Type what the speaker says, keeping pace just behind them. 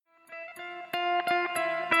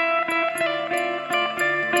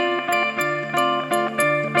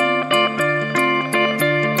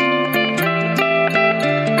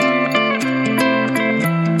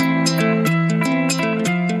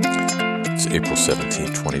April 17,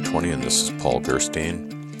 2020, and this is Paul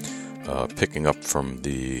Gerstein. Picking up from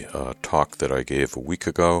the talk that I gave a week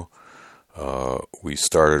ago, we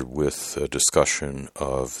started with a discussion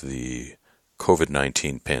of the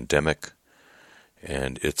COVID-19 pandemic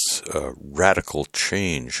and its radical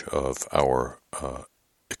change of our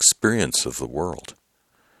experience of the world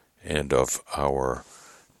and of our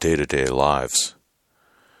day-to-day lives.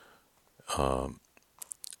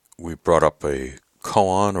 We brought up a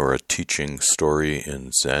koan, or a teaching story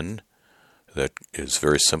in Zen, that is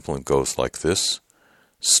very simple and goes like this: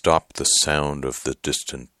 stop the sound of the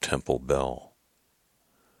distant temple bell.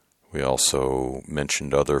 We also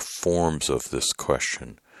mentioned other forms of this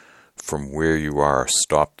question. From where you are,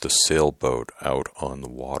 stop the sailboat out on the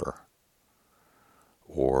water.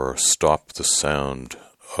 Or stop the sound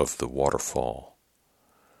of the waterfall.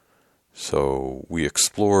 So we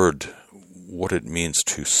explored what it means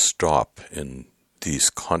to stop in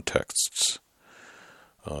these contexts.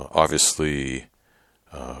 Obviously,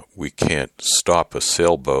 we can't stop a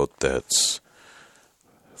sailboat that's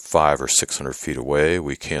 500 or 600 feet away.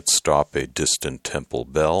 We can't stop a distant temple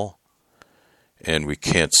bell. And we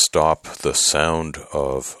can't stop the sound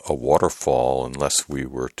of a waterfall unless we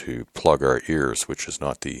were to plug our ears, which is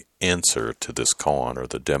not the answer to this koan or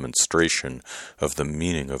the demonstration of the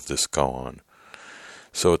meaning of this koan.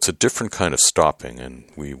 So it's a different kind of stopping, and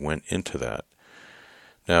we went into that.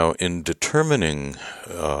 Now, in determining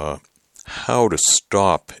how to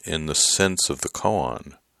stop in the sense of the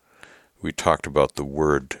koan, we talked about the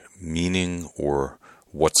word meaning, or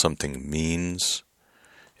what something means,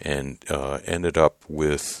 and ended up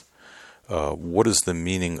with what is the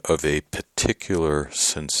meaning of a particular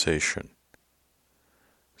sensation.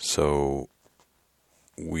 So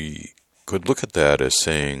we could look at that as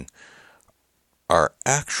saying our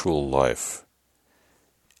actual life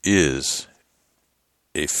is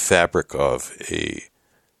a fabric of, a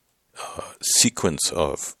sequence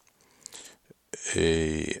of,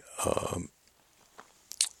 an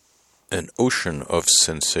ocean of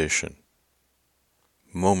sensation,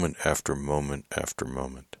 moment after moment after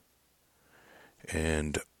moment.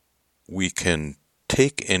 And we can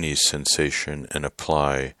take any sensation and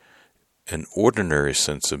apply an ordinary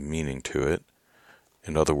sense of meaning to it.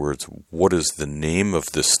 In other words, what is the name of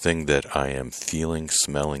this thing that I am feeling,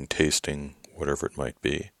 smelling, tasting, whatever it might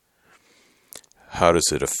be? How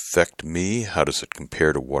does it affect me? How does it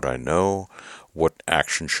compare to what I know? What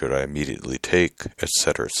action should I immediately take?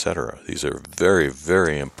 Etc., etc. These are very,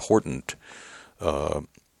 very important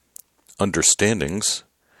understandings,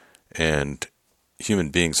 and human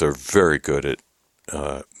beings are very good at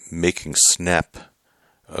making snap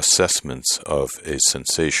assessments of a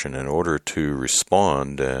sensation in order to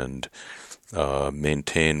respond and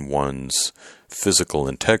maintain one's physical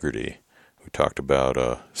integrity. We talked about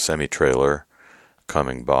a semi-trailer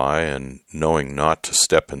coming by and knowing not to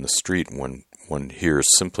step in the street when one hears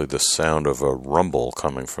simply the sound of a rumble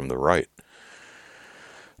coming from the right.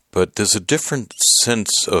 But there's a different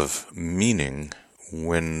sense of meaning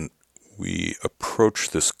when we approach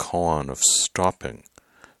this koan of stopping.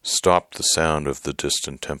 Stop the sound of the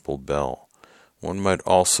distant temple bell. One might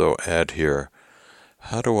also add here,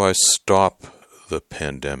 how do I stop the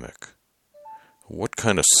pandemic? What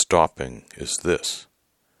kind of stopping is this?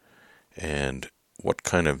 And what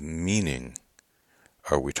kind of meaning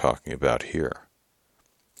are we talking about here?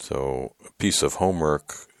 So a piece of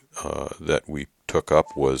homework that we took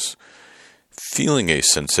up was feeling a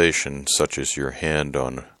sensation such as your hand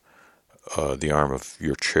on the arm of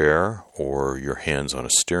your chair, or your hands on a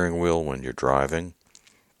steering wheel when you're driving,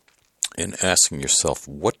 and asking yourself,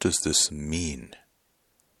 what does this mean?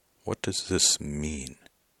 What does this mean?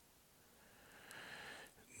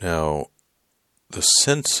 Now, the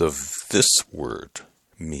sense of this word,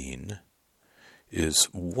 mean, is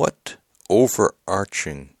what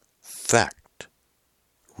overarching fact,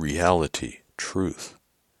 reality, truth,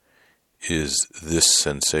 is this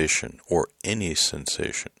sensation, or any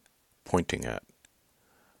sensation, pointing at?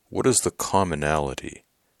 What is the commonality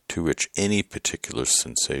to which any particular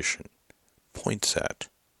sensation points at?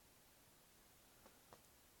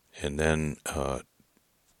 And then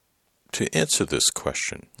to answer this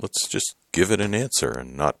question, let's just give it an answer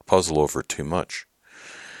and not puzzle over too much.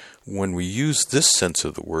 When we use this sense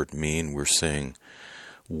of the word mean, we're saying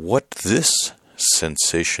what this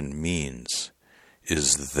sensation means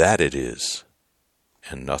is that it is,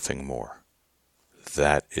 and nothing more.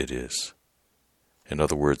 That it is. In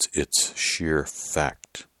other words, it's sheer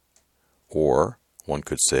fact. Or one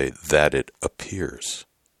could say that it appears,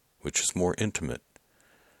 which is more intimate.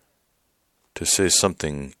 To say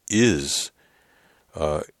something is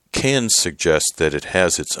can suggest that it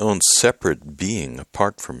has its own separate being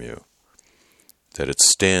apart from you, that it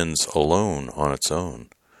stands alone on its own,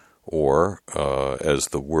 or, as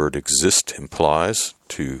the word exist implies,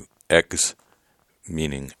 to ex,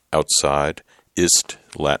 meaning outside, ist,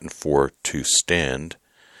 Latin for to stand.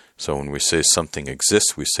 So when we say something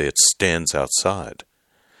exists, we say it stands outside.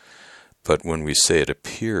 But when we say it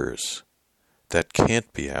appears, that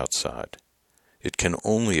can't be outside. It can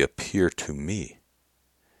only appear to me.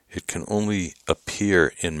 It can only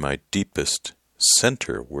appear in my deepest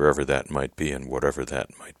center, wherever that might be and whatever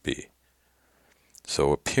that might be.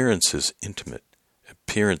 So appearance is intimate.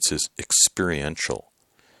 Appearance is experiential.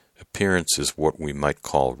 Appearance is what we might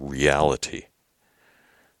call reality.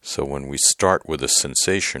 So when we start with a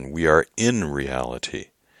sensation, we are in reality.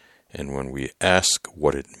 And when we ask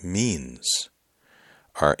what it means,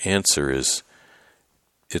 our answer is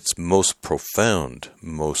its most profound,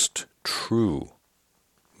 most true,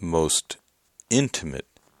 most intimate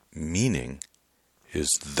meaning is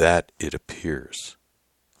that it appears.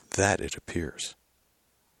 That it appears.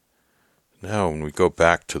 Now, when we go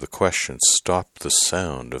back to the question, stop the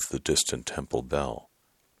sound of the distant temple bell,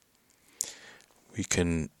 we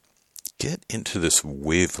can get into this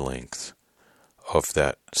wavelength of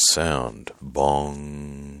that sound,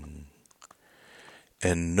 bong,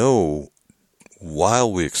 and know,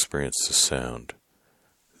 while we experience the sound,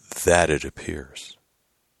 that it appears.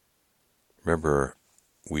 Remember,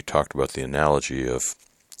 we talked about the analogy of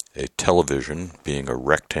a television being a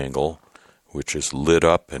rectangle which is lit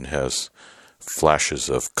up and has flashes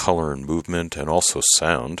of color and movement and also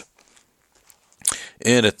sound.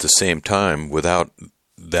 And at the same time, without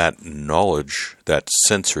that knowledge, that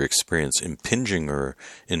sensory experience impinging or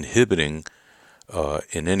inhibiting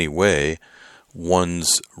in any way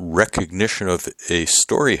one's recognition of a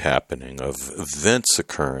story happening, of events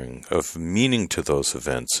occurring, of meaning to those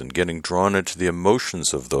events, and getting drawn into the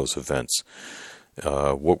emotions of those events,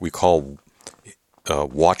 what we call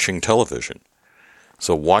watching television.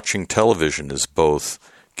 So watching television is both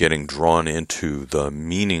getting drawn into the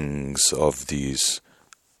meanings of these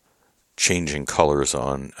changing colors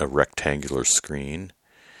on a rectangular screen,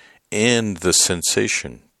 and the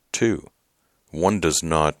sensation too. One does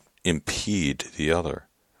not impede the other.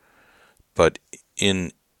 But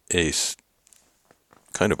in a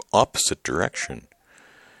kind of opposite direction,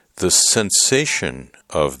 the sensation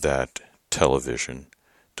of that television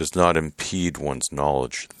does not impede one's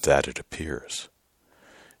knowledge that it appears.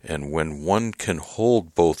 And when one can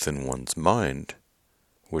hold both in one's mind,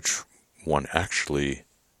 which one actually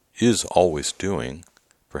is always doing,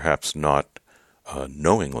 perhaps not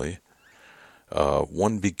knowingly,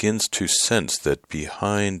 one begins to sense that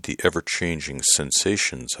behind the ever-changing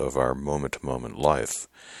sensations of our moment-to-moment life,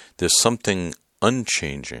 there's something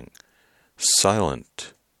unchanging,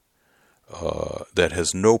 silent, that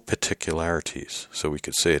has no particularities. So we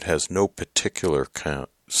could say it has no particular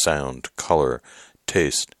sound, color,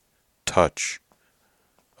 taste, touch,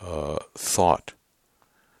 thought.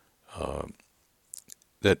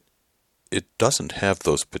 That it doesn't have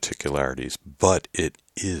those particularities, but it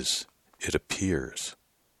is. It appears.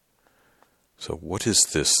 So what is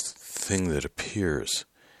this thing that appears?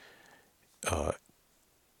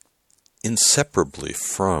 Inseparably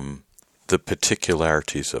from the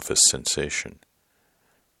particularities of a sensation.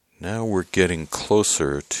 Now we're getting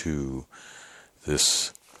closer to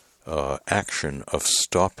this action of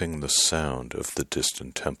stopping the sound of the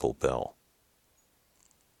distant temple bell.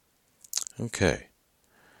 Okay.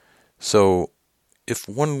 So if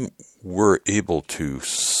one were able to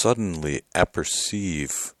suddenly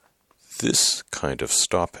apperceive this kind of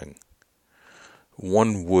stopping,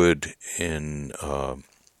 one would, in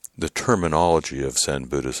the terminology of Zen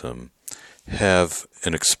Buddhism, have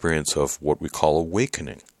an experience of what we call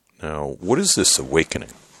awakening. Now, what is this awakening?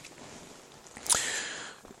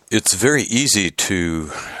 It's very easy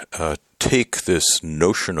to take this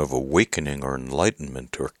notion of awakening or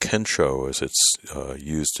enlightenment, or kensho as it's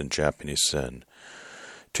used in Japanese Zen,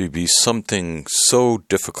 to be something so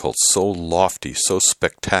difficult, so lofty, so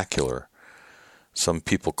spectacular. Some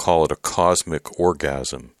people call it a cosmic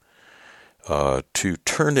orgasm. To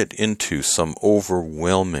turn it into some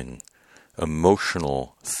overwhelming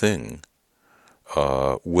emotional thing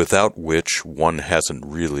without which one hasn't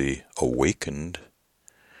really awakened.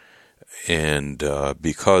 And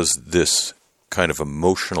because this kind of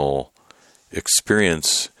emotional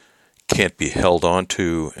experience can't be held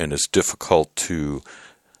onto and is difficult to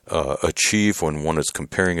achieve when one is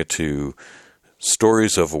comparing it to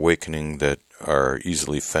stories of awakening that are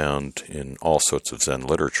easily found in all sorts of Zen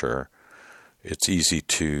literature, it's easy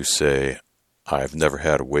to say, I've never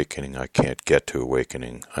had awakening, I can't get to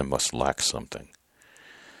awakening, I must lack something.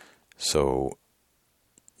 So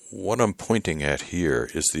what I'm pointing at here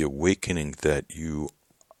is the awakening that you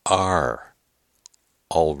are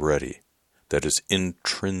already, that is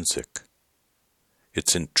intrinsic.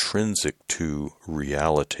 It's intrinsic to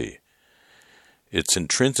reality. It's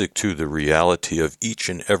intrinsic to the reality of each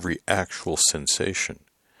and every actual sensation,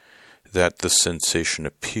 that the sensation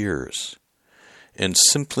appears. And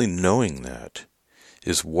simply knowing that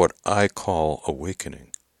is what I call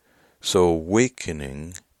awakening. So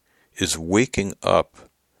awakening is waking up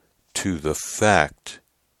to the fact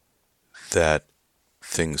that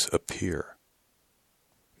things appear,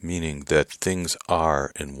 meaning that things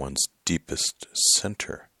are in one's deepest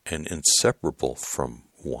center and inseparable from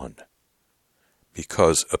one,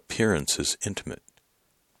 because appearance is intimate.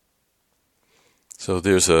 So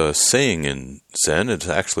there's a saying in Zen, it's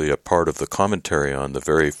actually a part of the commentary on the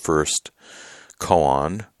very first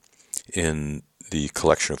koan in the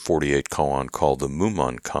collection of 48 koan called the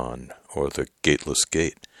Mumonkan, or the Gateless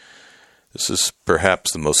Gate. This is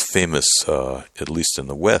perhaps the most famous, at least in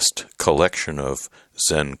the West, collection of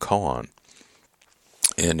Zen koan.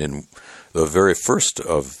 And in the very first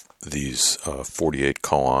of these 48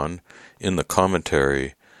 koan, in the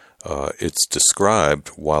commentary, it's described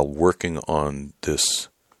while working on this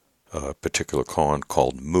particular koan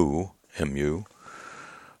called Mu, M-U,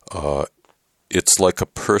 it's like a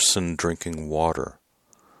person drinking water.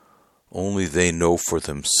 Only they know for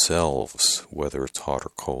themselves whether it's hot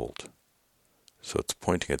or cold. So it's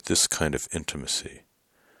pointing at this kind of intimacy.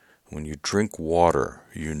 When you drink water,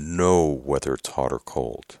 you know whether it's hot or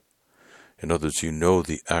cold. In other words, you know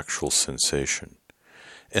the actual sensation.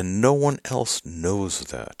 And no one else knows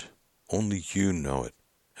that. Only you know it.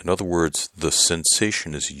 In other words, the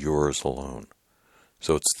sensation is yours alone.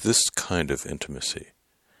 So it's this kind of intimacy.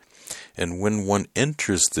 And when one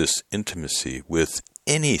enters this intimacy with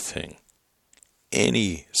anything,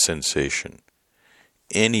 any sensation,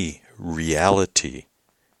 any reality,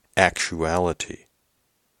 actuality,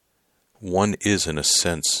 one is in a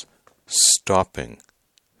sense stopping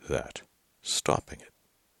that, stopping it.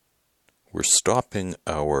 We're stopping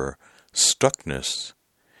our stuckness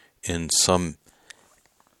in some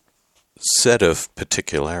set of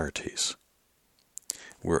particularities.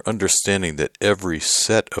 We're understanding that every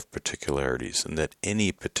set of particularities and that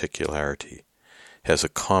any particularity has a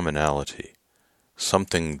commonality,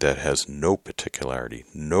 something that has no particularity,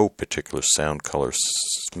 no particular sound, color,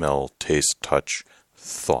 smell, taste, touch,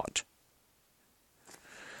 thought.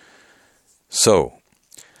 So,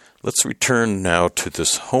 let's return now to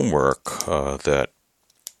this homework that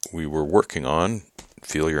we were working on.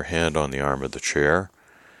 Feel your hand on the arm of the chair.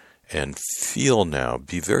 And feel now,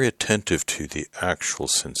 be very attentive to the actual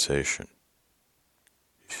sensation.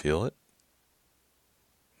 You feel it?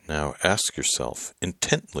 Now ask yourself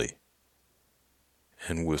intently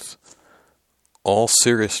and with all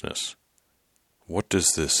seriousness, what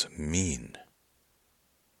does this mean?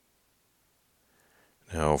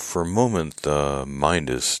 Now for a moment the mind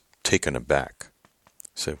is taken aback.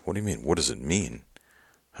 Say, what do you mean? What does it mean?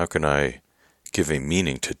 How can I give a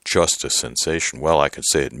meaning to just a sensation? Well, I could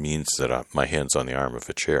say it means that my hand's on the arm of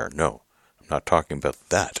a chair. No, I'm not talking about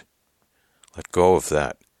that. Let go of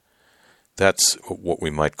that. That's what we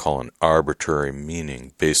might call an arbitrary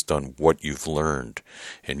meaning based on what you've learned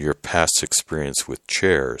and your past experience with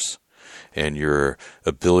chairs and your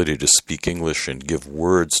ability to speak English and give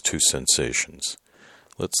words to sensations.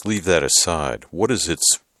 Let's leave that aside. What is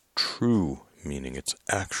its true meaning, its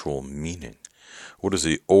actual meaning? What is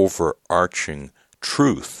the overarching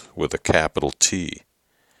truth with a capital T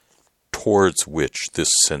towards which this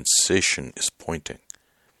sensation is pointing?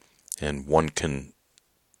 And one can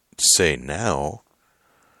say now,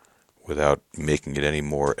 without making it any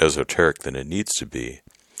more esoteric than it needs to be,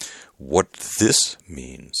 what this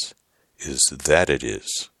means is that it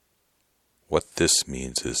is. What this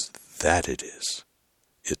means is that it is.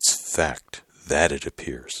 It's fact that it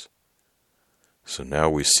appears. So now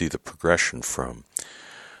we see the progression from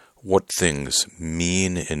what things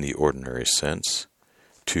mean in the ordinary sense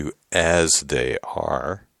to as they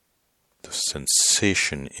are, the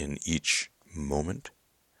sensation in each moment,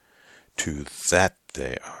 to that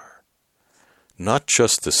they are. Not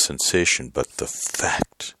just the sensation, but the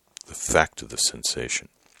fact of the sensation.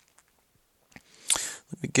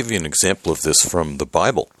 Let me give you an example of this from the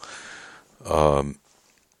Bible.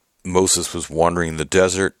 Moses was wandering in the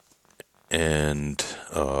desert, and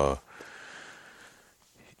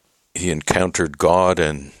he encountered God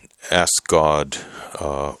and asked God,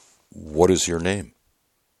 what is your name?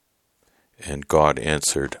 And God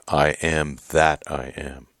answered, I am that I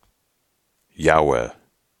am. Yahweh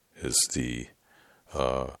is the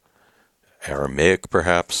Aramaic,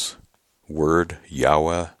 perhaps, word,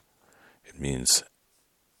 Yahweh. It means,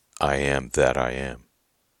 I am that I am.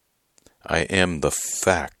 I am the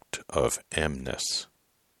fact of amness.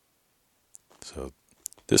 So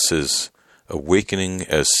this is awakening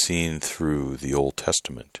as seen through the Old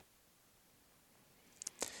Testament.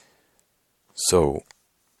 So,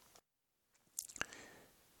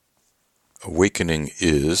 awakening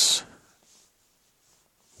is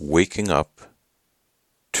waking up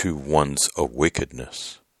to one's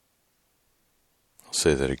awakenedness. I'll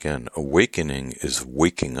say that again. Awakening is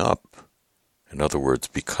waking up. In other words,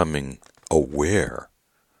 becoming aware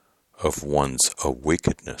of one's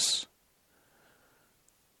awakenedness.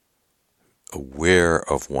 Aware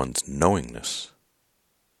of one's knowingness.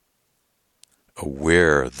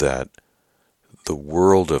 Aware that the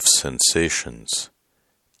world of sensations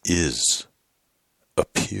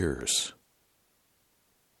appears.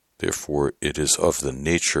 Therefore, it is of the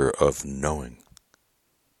nature of knowing.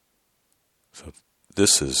 So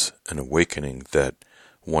this is an awakening that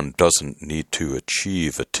one doesn't need to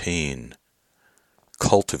achieve, attain,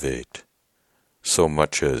 cultivate, so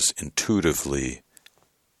much as intuitively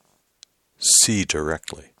see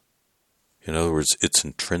directly. In other words, it's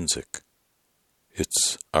intrinsic.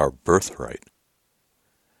 It's our birthright.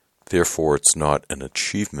 Therefore, it's not an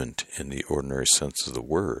achievement in the ordinary sense of the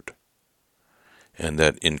word. And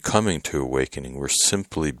that in coming to awakening, we're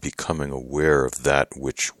simply becoming aware of that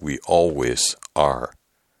which we always are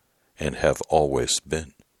and have always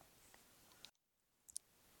been.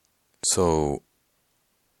 So,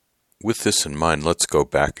 with this in mind, let's go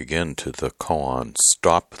back again to the koan,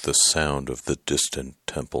 stop the sound of the distant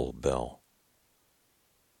temple bell.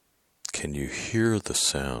 Can you hear the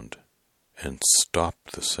sound and stop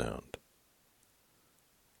the sound?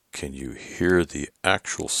 Can you hear the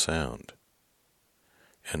actual sound?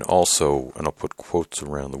 And also, and I'll put quotes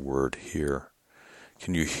around the word hear,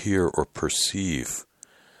 can you hear or perceive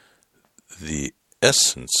the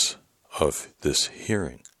essence of this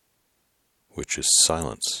hearing, which is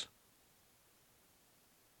silence?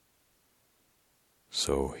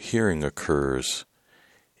 So hearing occurs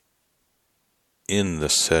in the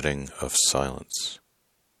setting of silence.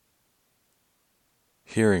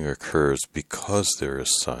 Hearing occurs because there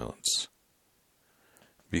is silence.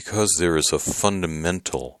 Because there is a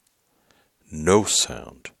fundamental no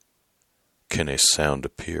sound, can a sound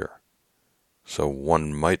appear. So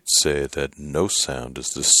one might say that no sound is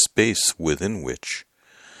the space within which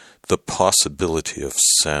the possibility of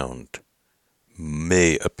sound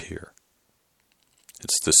may appear.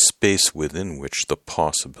 It's the space within which the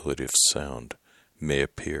possibility of sound may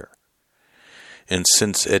appear. And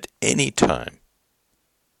since at any time,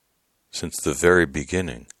 since the very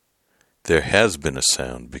beginning, there has been a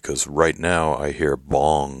sound, because right now I hear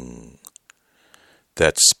bong.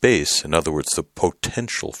 That space, in other words, the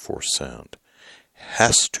potential for sound,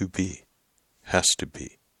 has to be.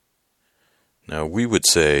 Now we would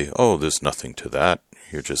say, oh, there's nothing to that.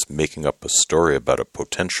 You're just making up a story about a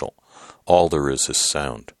potential. All there is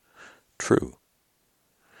sound. True.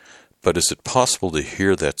 But is it possible to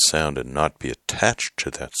hear that sound and not be attached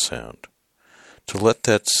to that sound? To let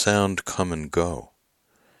that sound come and go?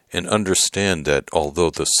 And understand that although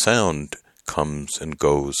the sound comes and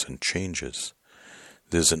goes and changes,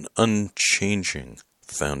 there's an unchanging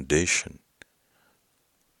foundation.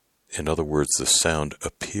 In other words, the sound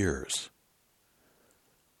appears.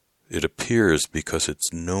 It appears because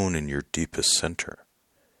it's known in your deepest center.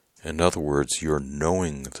 In other words, you're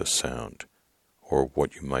knowing the sound, or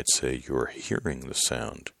what you might say, you're hearing the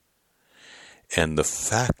sound. And the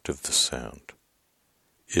fact of the sound,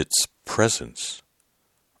 its presence,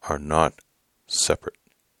 are not separate.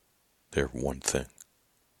 They're one thing.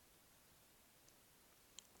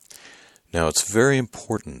 Now, it's very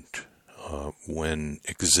important when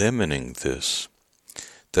examining this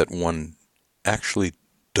that one actually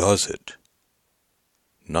does it,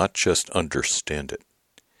 not just understand it.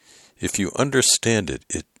 If you understand it,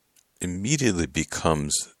 it immediately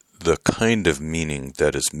becomes the kind of meaning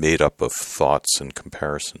that is made up of thoughts and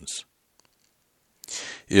comparisons.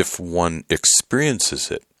 If one experiences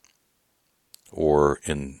it, or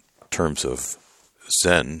in terms of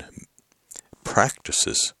Zen,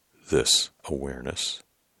 practices this awareness,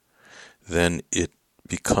 then it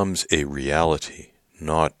becomes a reality,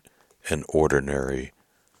 not an ordinary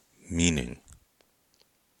meaning.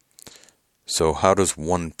 So how does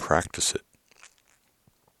one practice it?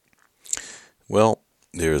 Well,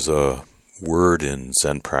 there's a word in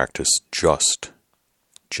Zen practice, just,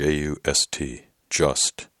 J-U-S-T,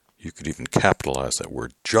 just. You could even capitalize that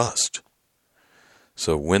word, just.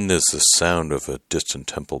 So when there's the sound of a distant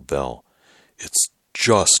temple bell, it's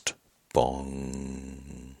just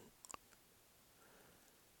bong.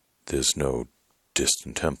 There's no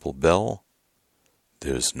distant temple bell.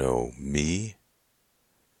 There's no me.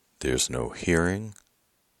 There's no hearing.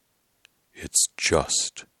 It's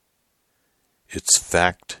just. Its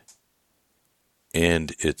fact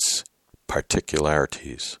and its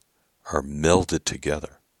particularities are melded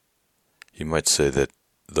together. You might say that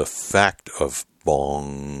the fact of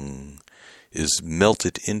bong is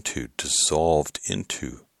melted into, dissolved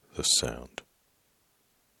into the sound.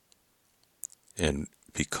 And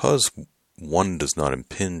because one does not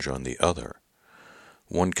impinge on the other,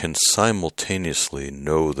 one can simultaneously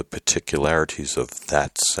know the particularities of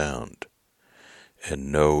that sound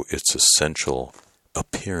and know its essential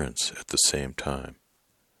appearance at the same time.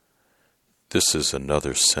 This is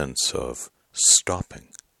another sense of stopping.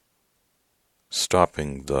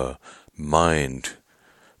 Stopping the mind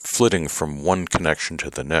flitting from one connection to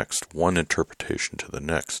the next, one interpretation to the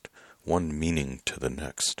next, one meaning to the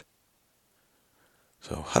next.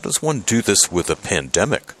 So how does one do this with a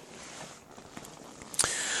pandemic?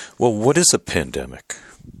 Well, what is a pandemic?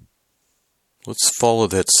 Let's follow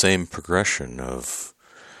that same progression of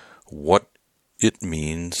what it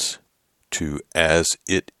means to as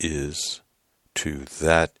it is to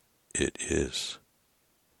that it is.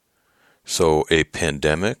 So a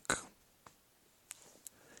pandemic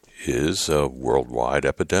is a worldwide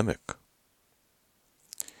epidemic.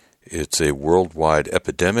 It's a worldwide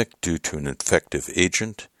epidemic due to an infective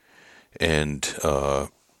agent, and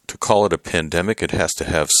to call it a pandemic, it has to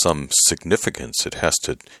have some significance. It has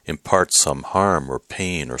to impart some harm or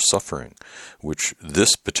pain or suffering, which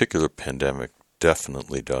this particular pandemic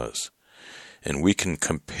definitely does. And we can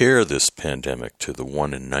compare this pandemic to the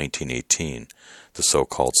one in 1918, the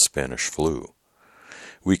so-called Spanish flu.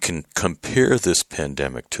 We can compare this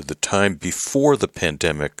pandemic to the time before the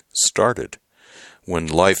pandemic started, when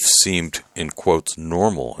life seemed, in quotes,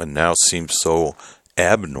 normal, and now seems so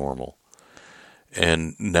abnormal.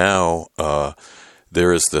 And now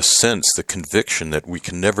there is the sense, the conviction that we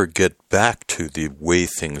can never get back to the way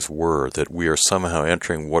things were, that we are somehow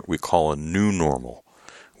entering what we call a new normal,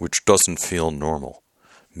 which doesn't feel normal.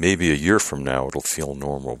 Maybe a year from now it'll feel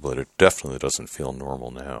normal, but it definitely doesn't feel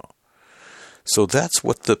normal now. So that's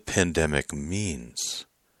what the pandemic means.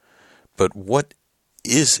 But what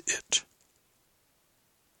is it?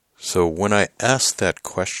 So when I ask that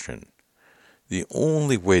question, the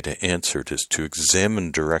only way to answer it is to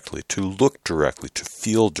examine directly, to look directly, to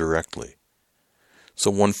feel directly.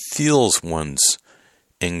 So one feels one's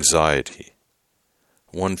anxiety.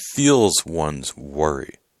 One feels one's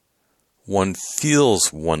worry. One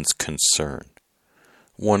feels one's concern.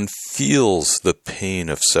 One feels the pain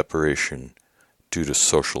of separation due to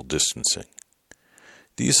social distancing.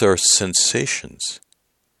 These are sensations.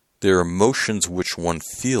 They're emotions which one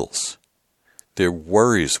feels. They're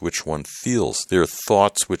worries which one feels. They're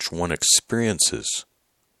thoughts which one experiences.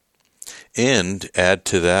 And add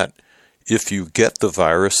to that, if you get the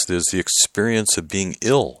virus, there's the experience of being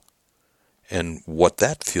ill and what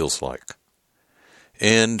that feels like.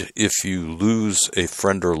 And if you lose a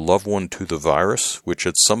friend or loved one to the virus, which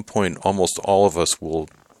at some point almost all of us will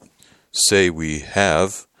say we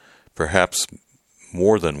have, perhaps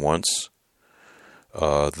more than once,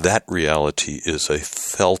 that reality is a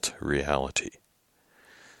felt reality.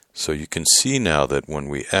 So you can see now that when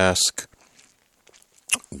we ask,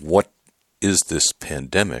 what is this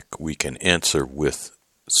pandemic, we can answer with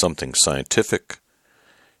something scientific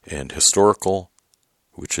and historical,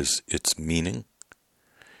 which is its meaning.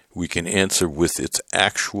 We can answer with its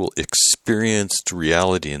actual experienced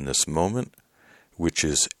reality in this moment, which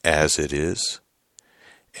is as it is.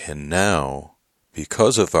 And now,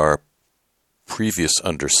 because of our previous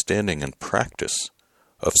understanding and practice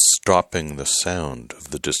of stopping the sound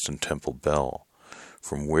of the distant temple bell,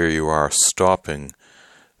 from where you are stopping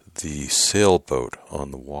the sailboat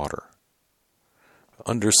on the water,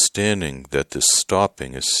 understanding that this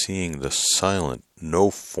stopping is seeing the silent,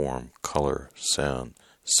 no form, color, sound,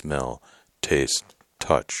 smell, taste,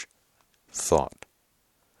 touch, thought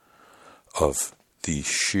of the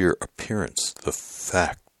sheer appearance, the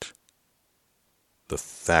fact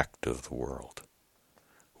of the world,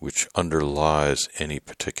 which underlies any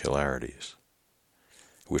particularities,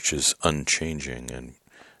 which is unchanging and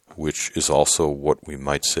which is also what we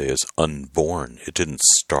might say is unborn. It didn't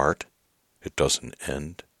start, it doesn't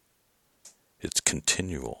end. It's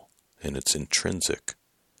continual and it's intrinsic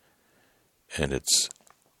and it's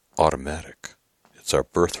automatic. It's our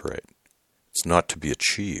birthright. It's not to be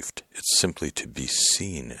achieved. It's simply to be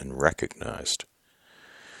seen and recognized.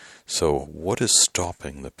 So what is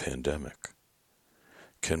stopping the pandemic?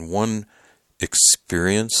 Can one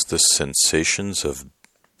experience the sensations of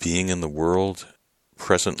being in the world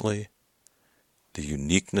presently, the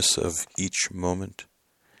uniqueness of each moment,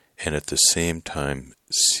 and at the same time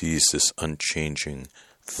seize this unchanging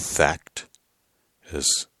fact,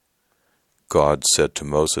 as God said to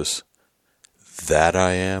Moses, that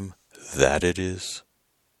I am, that it is?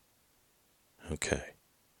 Okay.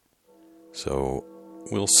 So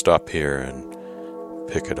we'll stop here and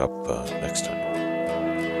pick it up next time.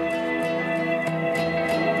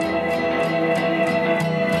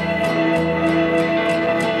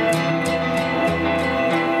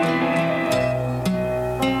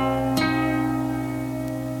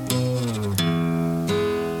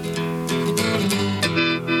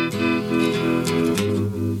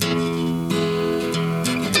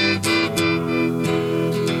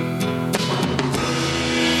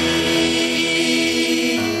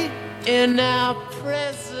 In our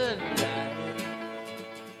present